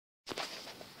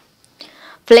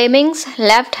Fleming's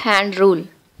left hand rule.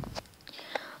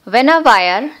 When a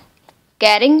wire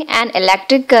carrying an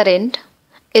electric current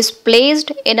is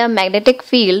placed in a magnetic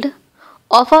field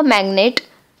of a magnet,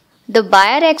 the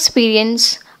wire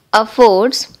experiences a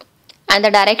force, and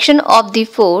the direction of the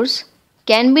force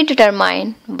can be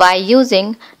determined by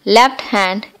using left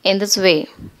hand in this way.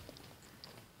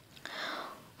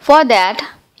 For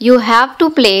that, you have to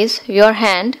place your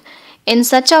hand in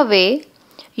such a way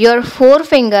your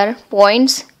forefinger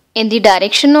points in the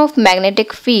direction of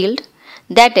magnetic field,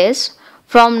 that is,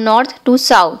 from north to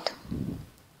south.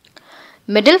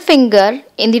 Middle finger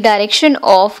in the direction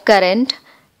of current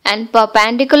and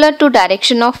perpendicular to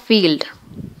direction of field.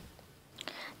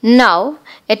 Now,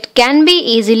 it can be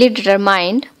easily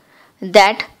determined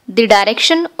that the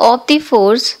direction of the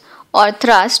force or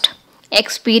thrust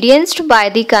experienced by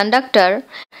the conductor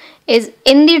is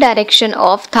in the direction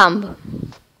of thumb.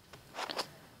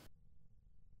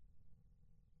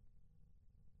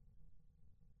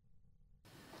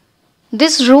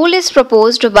 This rule is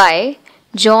proposed by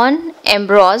John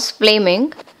Ambrose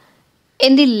Fleming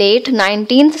in the late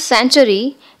 19th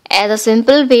century as a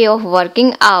simple way of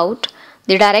working out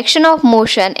the direction of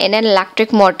motion in an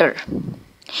electric motor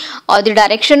or the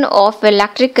direction of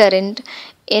electric current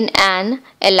in an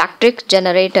electric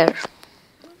generator.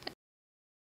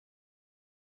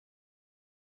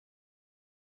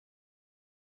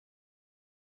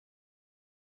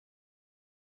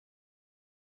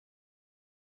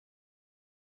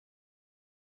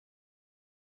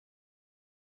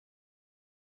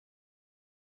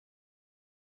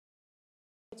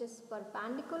 Which is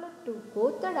perpendicular to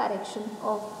both the direction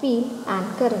of field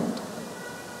and current.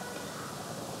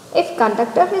 If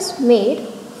conductor is made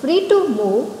free to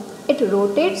move, it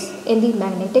rotates in the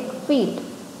magnetic field.